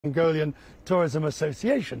Mongolian Tourism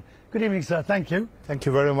Association. Good evening, sir. Thank you. Thank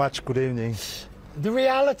you very much. Good evening. The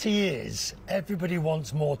reality is everybody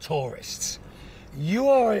wants more tourists. You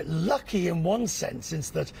are lucky in one sense, in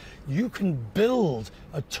that you can build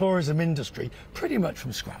a tourism industry pretty much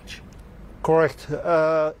from scratch. Correct.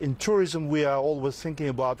 In tourism, we are always thinking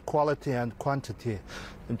about quality and quantity.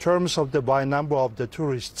 In terms of the by number of the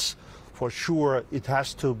tourists, for sure, it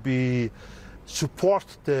has to be support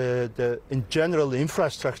the in general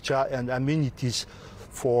infrastructure and amenities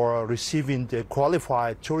for receiving the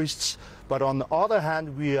qualified tourists. But on the other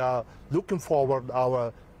hand, we are looking forward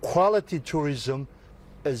our quality tourism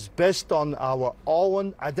is based on our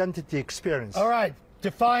own identity experience. All right.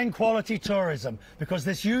 Define quality tourism, because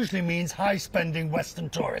this usually means high-spending Western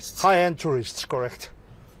tourists. High-end tourists, correct.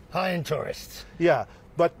 High-end tourists. Yeah,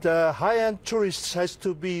 but high-end tourists has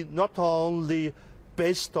to be not only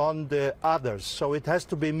based on the others, so it has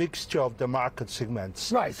to be a mixture of the market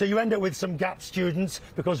segments. Right, so you end up with some gap students,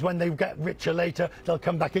 because when they get richer later, they'll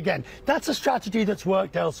come back again. That's a strategy that's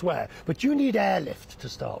worked elsewhere, but you need airlift to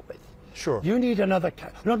start with. Sure. You need not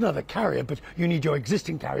another carrier, but you need your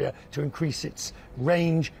existing carrier to increase its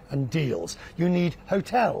range and deals. You need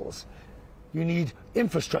hotels. You need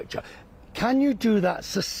infrastructure. Can you do that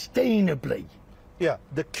sustainably? Yeah,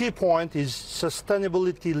 the key point is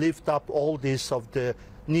sustainability lift up all these of the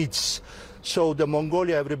needs. So the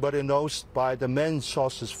Mongolia, everybody knows by the main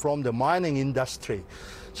sources from the mining industry.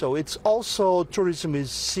 So it's also tourism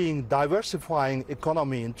is seeing diversifying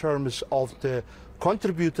economy in terms of the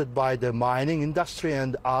contributed by the mining industry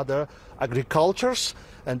and other agricultures.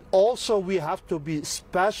 And also we have to be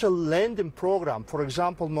special lending program. For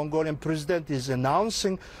example, Mongolian president is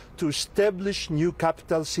announcing to establish new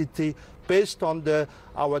capital city based on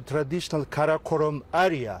our traditional Karakorum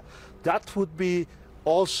area. That would be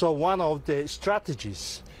also one of the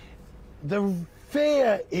strategies. The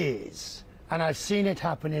fear is, and I've seen it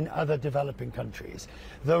happen in other developing countries,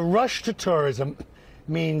 the rush to tourism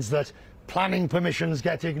means that planning permissions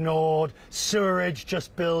get ignored, sewerage,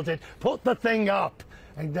 just build it, put the thing up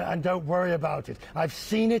and don't worry about it. I've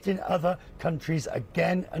seen it in other countries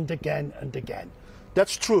again and again and again.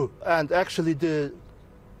 That's true, and actually the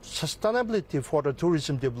sustainability for the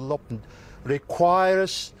tourism development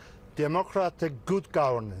requires democratic good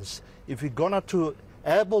governance. If we're gonna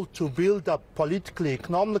able to build a politically,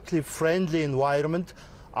 economically friendly environment,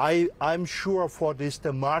 I'm sure for this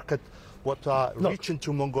the market reaching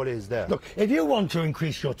to Mongolia is there. Look, if you want to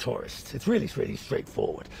increase your tourists, it's really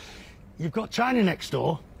straightforward. You've got China next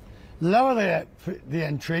door, lower the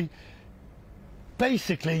entry.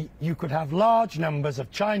 Basically, you could have large numbers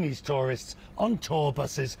of Chinese tourists on tour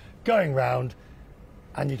buses going round,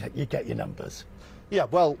 and you get your numbers. Yeah,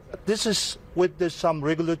 well, this is with some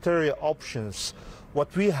regulatory options.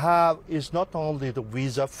 What we have is not only the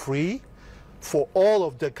visa-free for all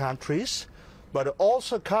of the countries, but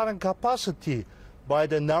also current capacity by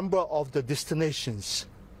the number of the destinations.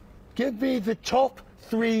 Give me the top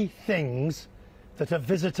 3 things that a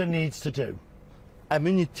visitor needs to do.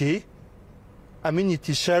 Amenity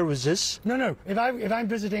services. No. If I'm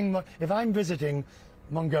visiting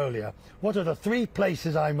Mongolia, what are the 3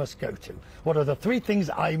 places I must go to? What are the 3 things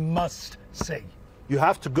I must see? You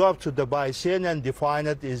have to go up to the Bayesian and define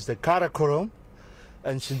it is the Karakorum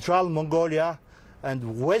and Central Mongolia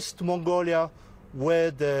and West Mongolia, where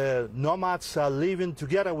the nomads are living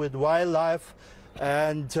together with wildlife.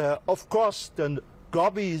 And of course, the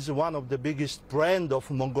Gobi is one of the biggest brand of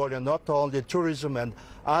Mongolia, not only tourism and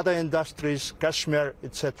other industries, Kashmir,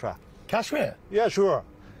 etc. Kashmir? Yeah, sure.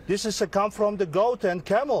 This is come from the goat and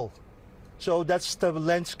camel. So that's the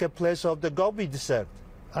landscape place of the Gobi Desert.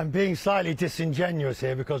 I'm being slightly disingenuous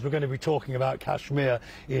here because we're going to be talking about Kashmir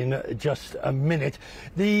in just a minute.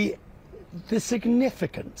 The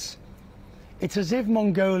significance, it's as if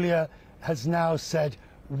Mongolia has now said,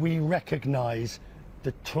 we recognize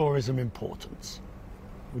the tourism importance.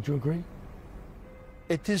 Would you agree?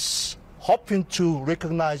 It is hoping to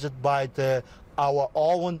recognize it by our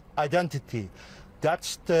own identity.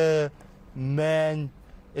 That's the main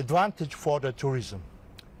advantage for the tourism.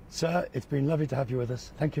 Sir, it's been lovely to have you with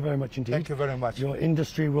us. Thank you very much indeed. Thank you very much. Your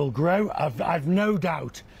industry will grow. I've no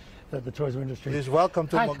doubt that the tourism industry is welcome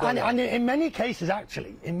to Mongolia. And in many cases,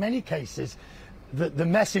 actually, the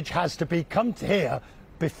message has to be come to here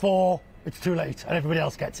before it's too late and everybody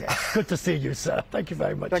else gets here. Good to see you, sir. Thank you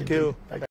very much. Thank indeed. you.